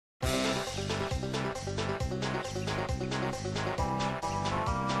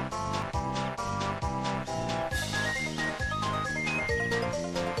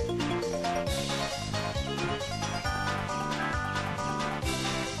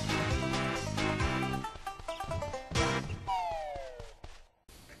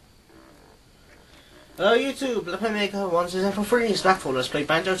Hello YouTube, Blipmaker1273 is back for Let's Play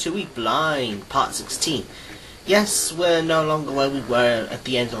Banjo-Tooie Blind, Part 16. Yes, we're no longer where we were at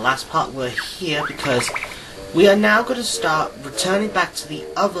the end of the last part. We're here because we are now going to start returning back to the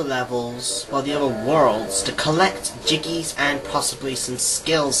other levels, well, the other worlds, to collect jiggies and possibly some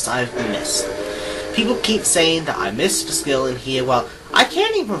skills I've missed. People keep saying that I missed a skill in here. Well, I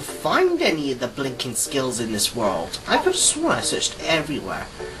can't even find any of the blinking skills in this world. I could have sworn I searched everywhere.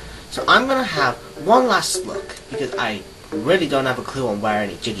 So I'm going to have one last look, because I really don't have a clue on where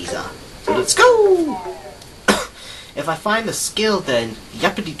any jiggies are. So let's go! If I find the skill, then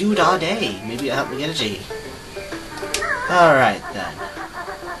yappity-doo-dah-day. Maybe it'll help me get a jiggy. Alright then.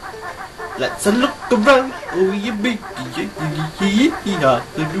 Let's look around. Oh, you baby.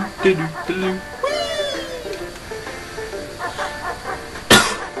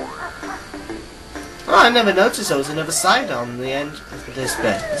 Oh, I never noticed there was another side on the end of this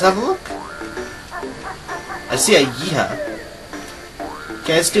bit. Let's have a look. I see a yeehaw.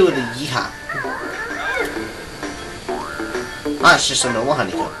 Okay, let's do with a yeehaw. Ah, it's just a normal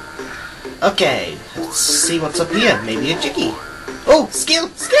honeycomb. Okay, let's see what's up here. Maybe a jiggy. Oh, skill!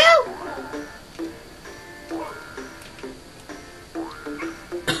 Skill!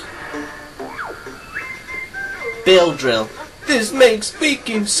 Bill drill. This makes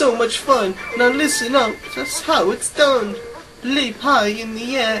speaking so much fun. Now listen up, that's how it's done. Leap high in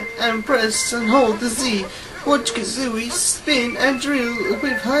the air and press and hold the Z. Watch Kazooie spin and drill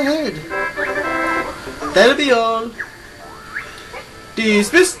with her head. That'll be all.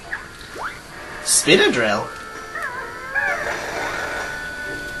 Dismiss. Spin and drill.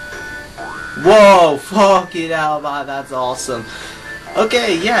 Whoa, fucking hell, man, that's awesome.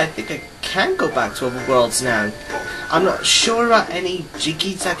 Okay, yeah, I think I can go back to other worlds now. I'm not sure about any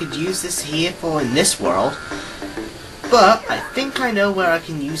jiggies I could use this here for in this world, but I think I know where I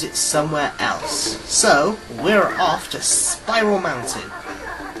can use it somewhere else. So, we're off to Spiral Mountain.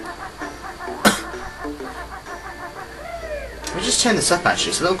 Let me just turn this up actually,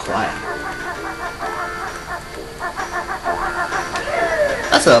 it's a little quiet.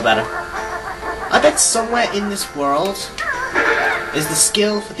 That's a little better. I bet somewhere in this world is the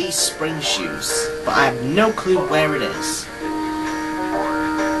skill for these spring shoes, but I have no clue where it is.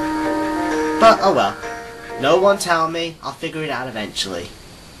 But oh well, no one tell me, I'll figure it out eventually.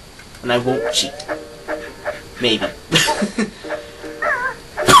 And I won't cheat. Maybe.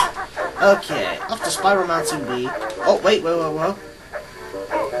 Okay, off to Spiral Mountain we... Oh wait, whoa.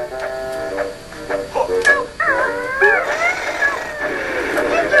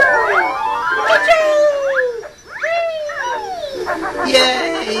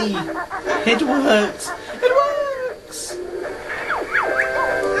 Yay! It works! It works!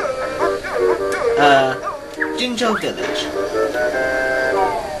 Jinjo Village.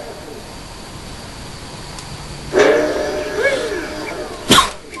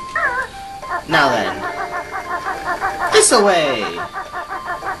 Now then. This away!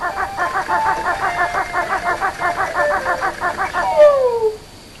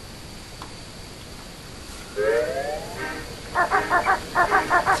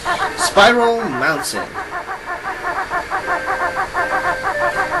 Spiral Mountain.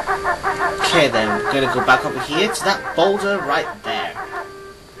 Okay then, we're gonna go back over here to that boulder right there.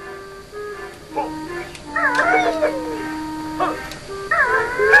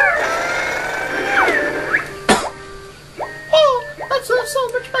 Oh, that's so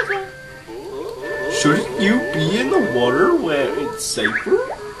much better. Shouldn't you be in the water where it's safer?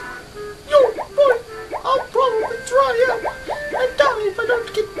 Yo, boy, I'll probably dry up and die if I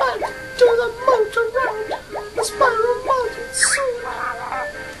don't get back to the moat around the Spiral Mountain soon.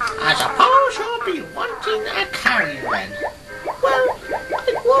 I suppose you'll be wanting a carry then. Well,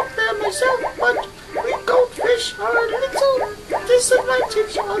 I'd walk there myself, but we goldfish are a little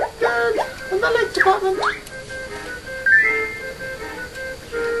disadvantaged on the lake department.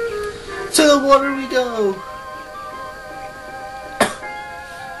 To the water we go.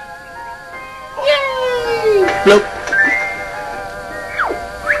 Yay! Bloop.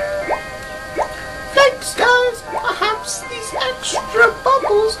 Thanks, guys. Perhaps these extra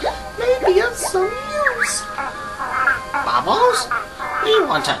bubbles may be of some use. Bubbles? We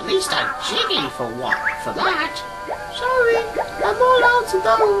want at least a jiggy for that. Sorry, I'm all out of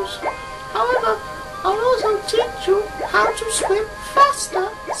those. However, I'll also teach you how to swim faster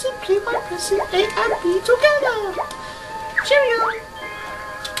simply by pressing A and B together. Cheerio!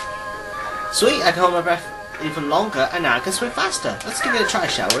 Sweet, I can hold my breath even longer and now I can swim faster. Let's give it a try,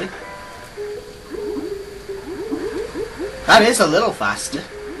 shall we? That is a little faster.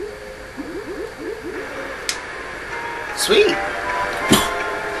 Sweet!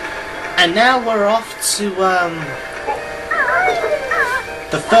 And now we're off to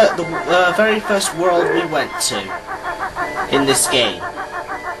the very first world we went to in this game.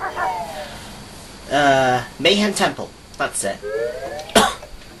 Mayhem Temple. That's it.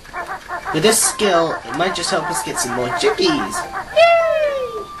 With this skill, it might just help us get some more jiggies.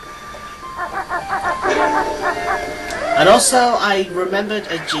 Yay! And also, I remembered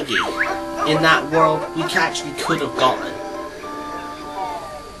a jiggy in that world we actually could have gotten.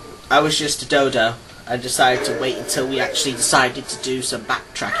 I was just a dodo and decided to wait until we actually decided to do some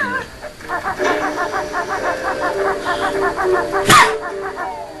backtracking.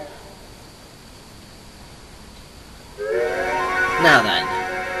 Now then,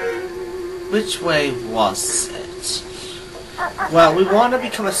 which way was it? Well, we want to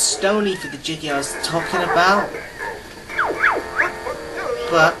become a stony for the jiggy I was talking about,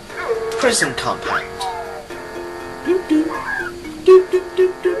 but prison compound.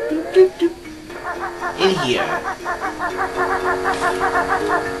 In here.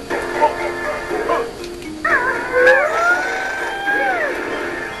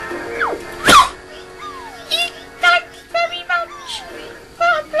 Thanks very much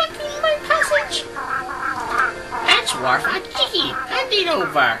for blocking my passage. That's worth a jiggy. Hand it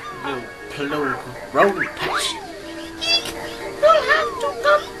over, you plug rodent pest. You'll have to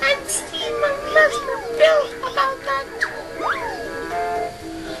come and see my master Bill about that.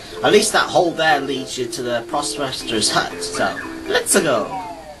 At least that hole there leads you to the prospector's hut, so let's go.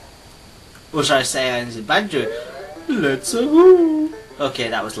 Or should I say in Banjo? Let's go. Okay,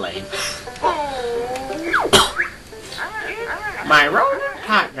 that was lame. My rodent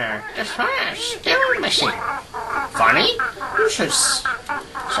partner, the trash, still missing. Funny, you should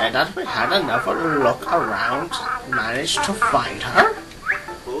say that we had enough of a look around, managed to find her.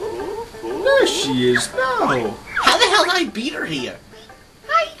 There she is now. How the hell did I beat her here?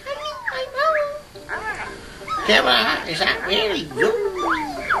 Is that really you?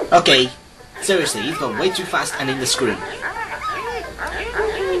 Okay, seriously, you've gone way too fast and in the screen.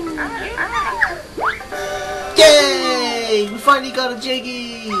 Yay! We finally got a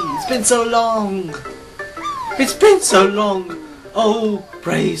jiggy! It's been so long! It's been so long! Oh,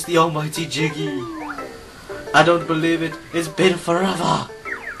 praise the almighty jiggy! I don't believe it, it's been forever!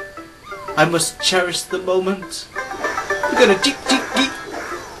 I must cherish the moment. We're gonna jig jig jig!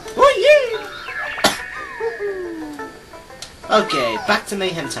 Oh yeah! Okay, back to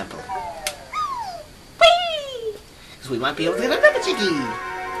Mayhem Temple. Whee! Because we might be able to get another jiggy!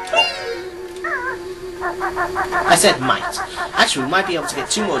 I said might. Actually, we might be able to get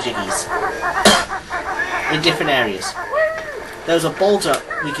 2 more jiggies. In different areas. There's a boulder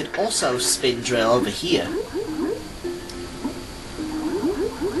we could also spin drill over here.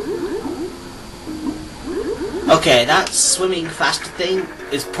 Okay, that swimming faster thing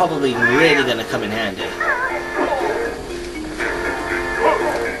is probably really gonna come in handy.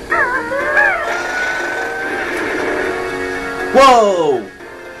 Whoa!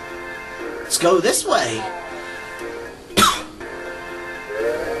 Let's go this way.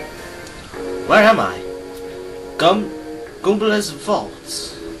 Where am I? Gumbler's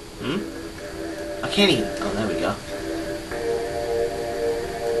Vault. I can't even... Oh, there we go.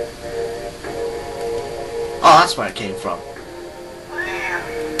 Oh, that's where it came from.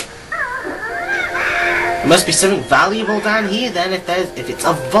 There must be something valuable down here then if it's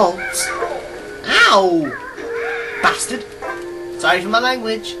a vault. Ow! Bastard! Sorry for my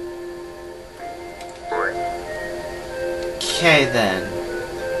language. Okay then.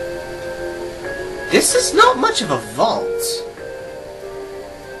 This is not much of a vault.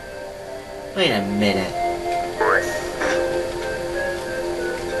 Wait a minute.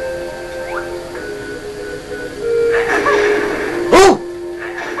 Oh!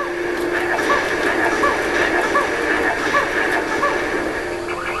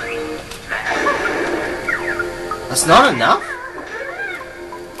 That's not enough?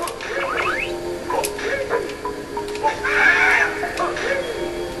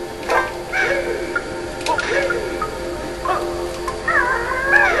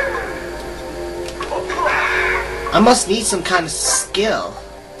 I must need some kind of skill.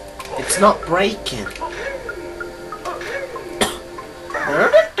 It's not breaking.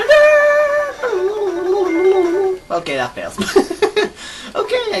 Okay, that fails.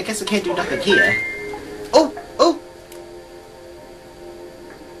 Okay, I guess I can't do nothing here. Oh! Oh!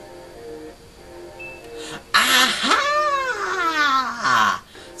 Aha!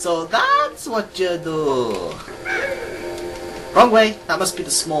 So that's what you do. Wrong way. That must be the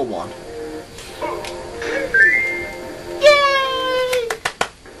small one.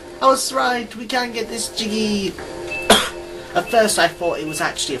 I was right, we can't get this jiggy. At first I thought it was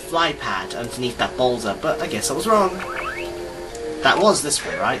actually a fly pad underneath that boulder, but I guess I was wrong. That was this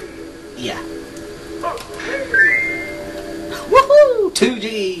one, right? Yeah. Woohoo! 2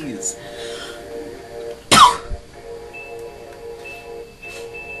 Gs!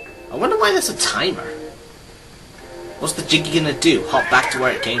 I wonder why there's a timer. What's the jiggy gonna do? Hop back to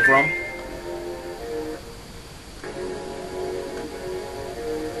where it came from?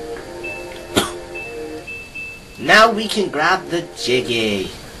 Now we can grab the jiggy.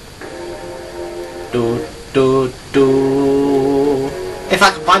 Do do do. If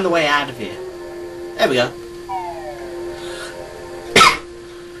I can find the way out of here. There we go.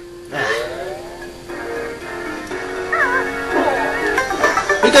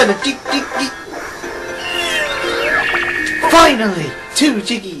 We got a jig. Finally! 2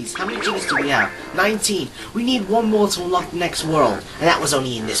 jiggies! How many jiggies do we have? 19. We need 1 more to unlock the next world. And that was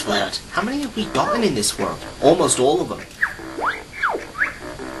only in this world. How many have we gotten in this world? Almost all of them.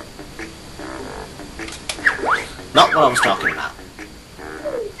 Not what I was talking about.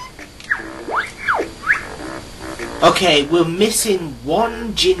 Okay, we're missing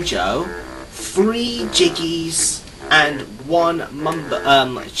 1 Jinjo, 3 Jiggies, and 1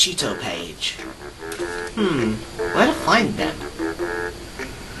 Cheeto page. Where to find them?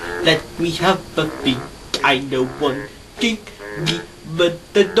 Let me have a peek. I know 1 Jiggy, but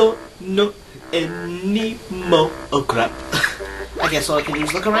I don't know anymore. Oh crap. I guess all I can do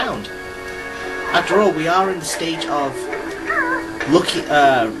is look around. After all, we are in the stage of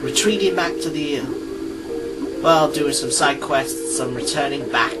retreating back to the, well, doing some side quests, some returning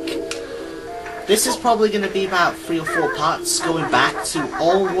back. This is probably going to be about 3 or 4 parts going back to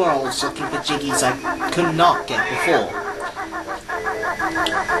all worlds looking for jiggies I could not get before.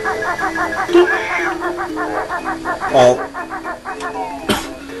 Oh.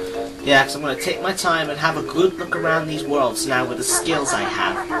 Yeah, because I'm going to take my time and have a good look around these worlds now with the skills I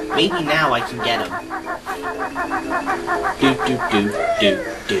have. Maybe now I can get them.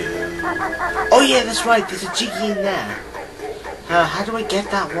 Oh yeah, that's right, there's a jiggy in there. How do I get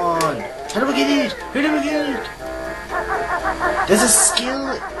that one? How do I get it? Where do I get it? There's a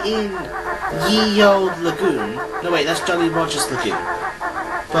skill in Ye-Yo Lagoon. No wait, that's Jolly Roger's Lagoon.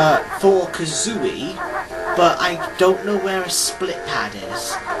 But for Kazooie, but I don't know where a split pad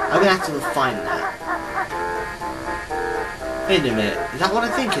is. I'm gonna have to find that. Wait a minute, is that what I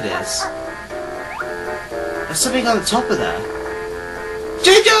think it is? There's something on the top of there.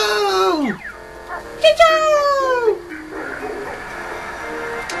 Jinjo! Jinjo!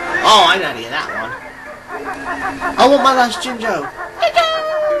 Oh, I know how to get that one. I want my last Jinjo.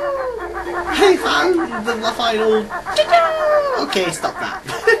 I found the final Jinjo! Okay, stop that.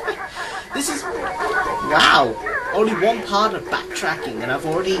 This is... Wow! Only 1 part of backtracking and I've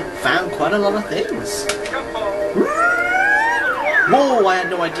already found quite a lot of things. Whoa, I had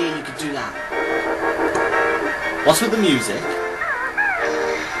no idea you could do that. What's with the music?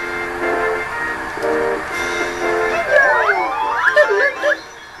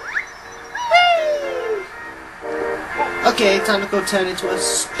 Okay, time to go turn into a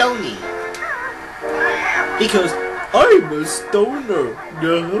Stony. Because I'm a stoner.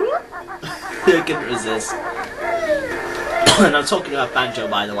 I couldn't resist. And I'm talking about Banjo,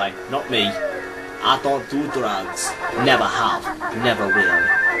 by the way, not me. I don't do drugs. Never have. Never will.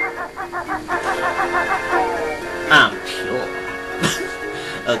 I'm pure.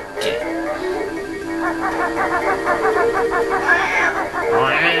 Okay.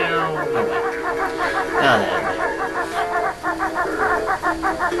 Oh, there.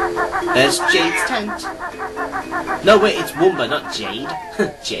 There's Jade's tent. No, wait, it's Woomba, not Jade.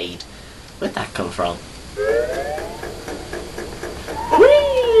 Jade. Where'd that come from?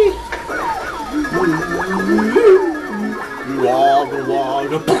 Whee!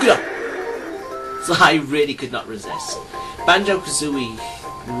 So I really could not resist. Banjo-Kazooie...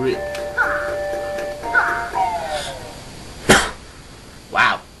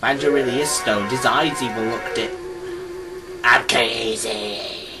 Wow, Banjo really is stoned. His eyes even looked it. I'm crazy.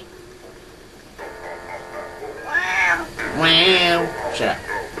 Wow. Shut up.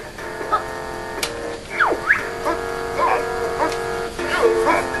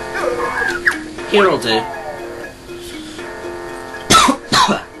 Here'll do.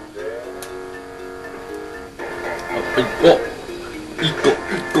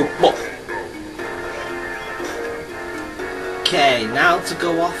 Okay, now to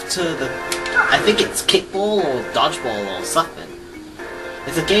go off to the... I think it's kickball or dodgeball or something.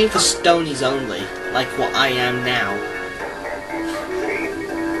 It's a game for stonies only, like what I am now.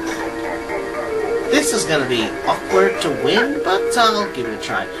 This is gonna be awkward to win, but I'll give it a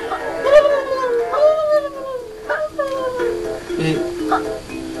try.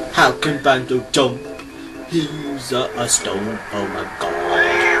 How can Banjo jump? He's a stone. Oh my god.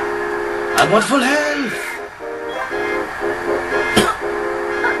 I want full health!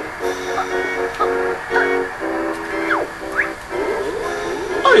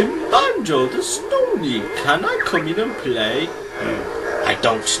 I'm Banjo the Stony. Can I come in and play? I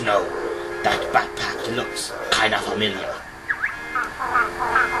don't know. That backpack looks kind of familiar.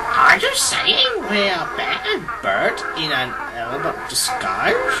 Are you saying we're a bad bird in an elegant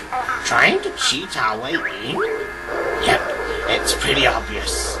disguise, trying to cheat our way in? Yep, it's pretty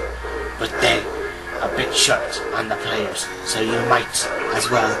obvious. But they're a bit short on the players, so you might as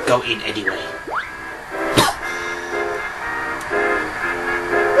well go in anyway.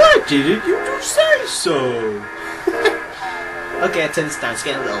 Why didn't you just say so? Okay, I turn this down, it's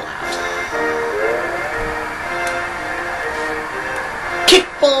getting a little loud.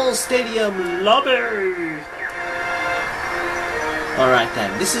 Kickball Stadium Lobby! Alright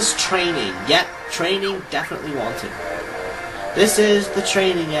then, this is training. Yep, training definitely wanted. This is the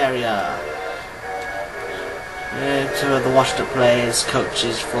training area. To the washed up players,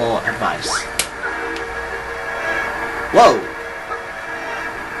 coaches for advice. Whoa!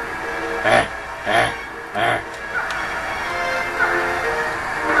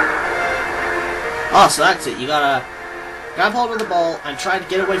 Oh, so that's it. You gotta grab hold of the ball and try to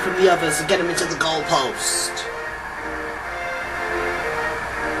get away from the others and get them into the goal post.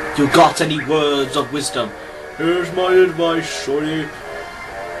 You got any words of wisdom? Here's my advice, shorty.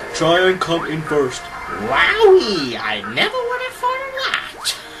 Try and come in first. Wowie! I never would have thought of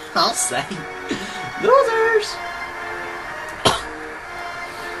that. I'll say. Losers!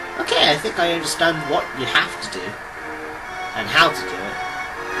 Okay, I think I understand what you have to do. And how to do it.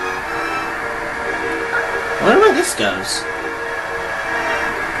 I wonder where this goes.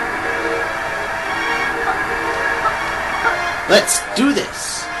 Let's do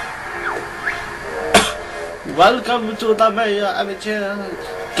this! Welcome to the Mayor Amateur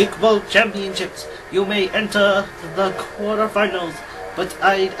Kickball Championships. You may enter the quarterfinals, but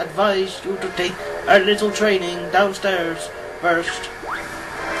I'd advise you to take a little training downstairs first.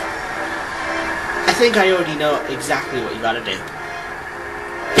 I think I already know exactly what you gotta do.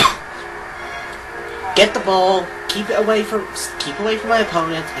 Get the ball, keep away from my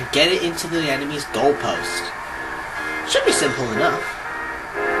opponent, and get it into the enemy's goalpost. Should be simple enough.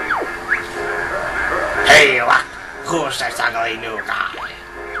 Hey, who's this ugly new guy?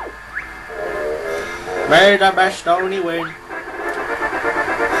 May the best only win.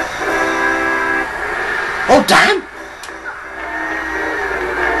 Oh damn!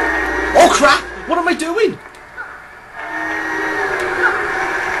 Oh crap! What am I doing?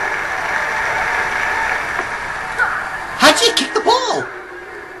 How'd you kick the ball?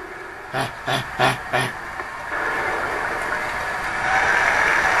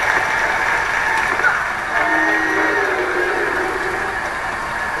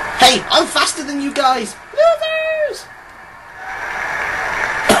 Hey, I'm faster than you guys! Losers!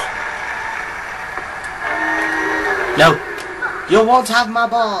 No, you won't have my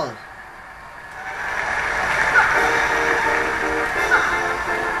ball.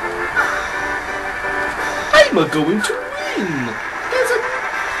 I'm going to win. There's a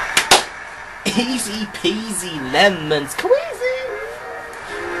easy peasy lemon squeezy.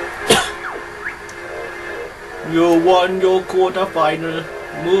 You won your quarterfinal.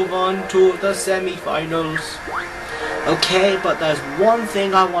 Move on to the semi-finals. Okay, but there's one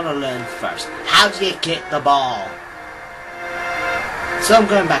thing I want to learn first. How do you kick the ball? So I'm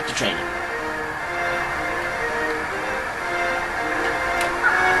going back to training.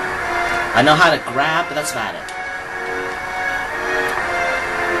 I know how to grab, but that's about it.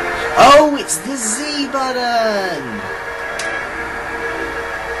 Oh, it's the Z button!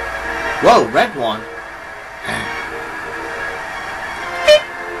 Whoa, red one.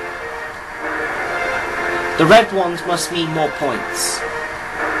 The red ones must mean more points.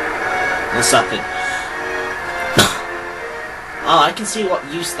 Or something. Oh, I can see what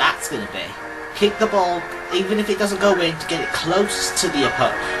use that's going to be. Kick the ball, even if it doesn't go in, to get it close to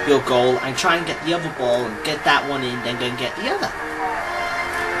your goal, and try and get the other ball, and get that one in, then go and get the other.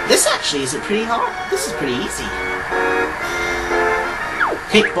 This actually isn't pretty hard. This is pretty easy.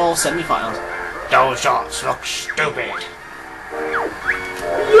 Kickball semi-finals. Those shots look stupid.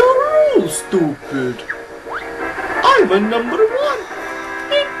 You're all stupid. I'm a number one.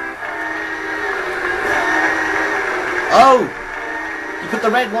 Oh! You put the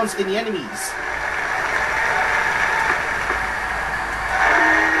red ones in the enemies.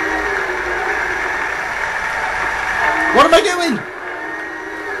 What am I doing?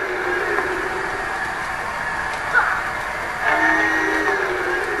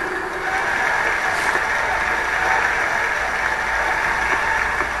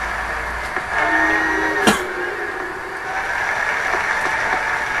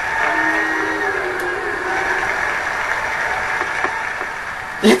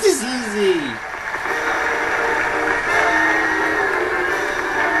 This is easy!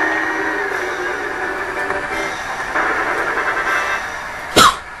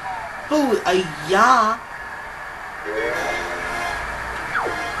 Oh, yeah!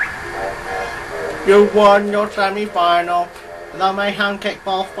 You won your semi-final. The Mayhem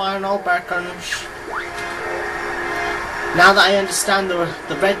Kickball final beckons. Now that I understand the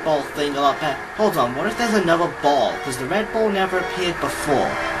red ball thing a lot better. Hold on, what if there's another ball? Because the red ball never appeared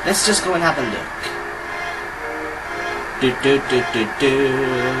before. Let's just go and have a look. Do do do do do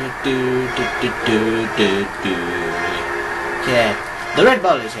do do do do do do. Okay, the red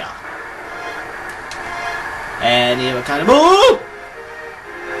ball is here. Any other kind of ball?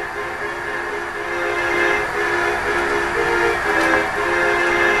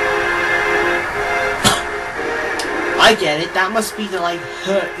 I get it, that must be to like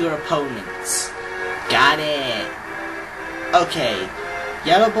hurt your opponents. Got it. Okay,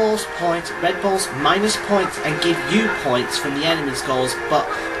 yellow balls point, red balls minus points and give you points from the enemy's goals, but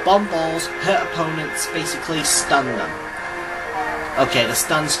bomb balls hurt opponents, basically stun them. Okay, the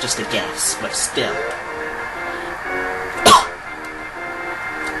stun's just a guess, but still.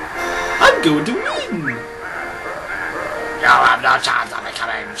 I'm going to win! You have no chance of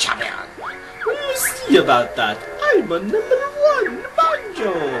becoming champion. We'll see about that. I'm a #1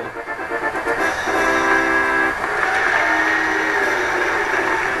 Banjo!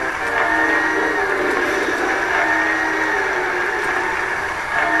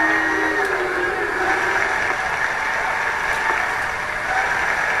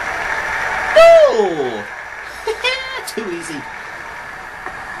 Oh! Too easy.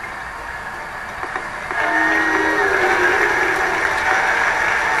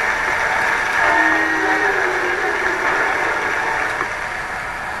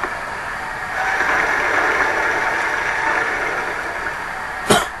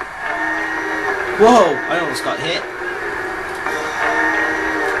 Whoa, I almost got hit.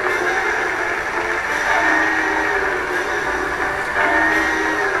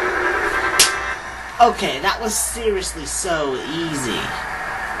 Okay, that was seriously so easy.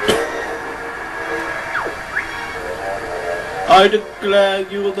 I declare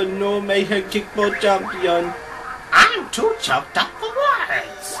you are the No Mayhem Kickball champion. I'm too choked up for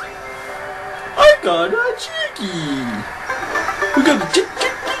words. I got a jiggy. We got a jiggy.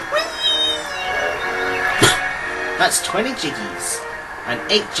 That's 20 jiggies. And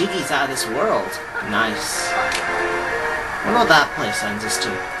 8 jiggies out of this world. Nice. What will that place sends us to?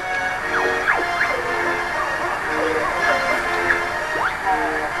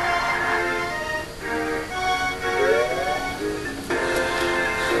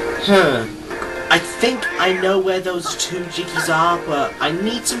 I think I know where those 2 jiggies are, but I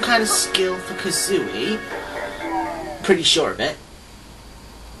need some kind of skill for Kazooie. Pretty sure of it.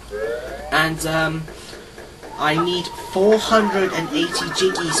 And, I need 480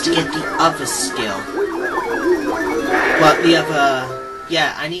 jiggies to get the other skill. Well, the other...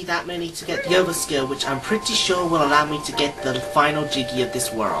 Yeah, I need that many to get the other skill, which I'm pretty sure will allow me to get the final jiggy of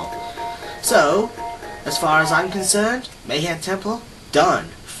this world. So, as far as I'm concerned, Mayhem Temple, done.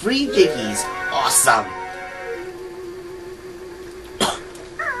 3 jiggies. Awesome.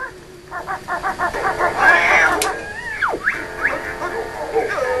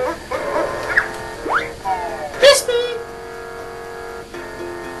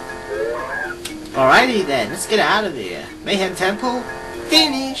 Alrighty then, let's get out of here. Mayhem Temple,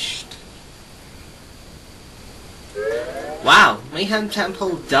 finished! Wow, Mayhem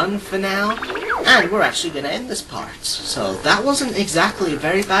Temple done for now, and we're actually going to end this part. So that wasn't exactly a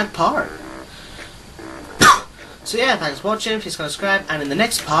very bad part. So yeah, thanks for watching, please subscribe, and in the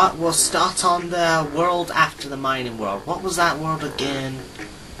next part we'll start on the world after the mining world. What was that world again?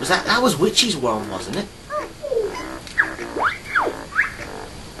 Was that was Witchy's world, wasn't it?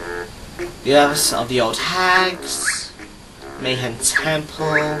 Yes, of the old hags, Mayhem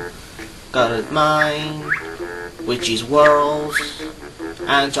Temple, Gutted Mine, Witchy's World,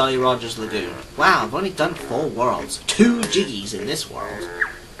 and Jolly Roger's Lagoon. Wow, I've only done 4 worlds. 2 jiggies in this world.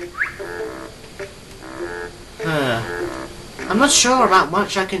 I'm not sure about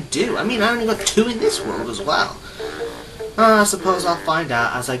much I can do. I mean, I only got 2 in this world as well. I suppose I'll find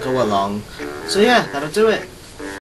out as I go along. So yeah, that'll do it.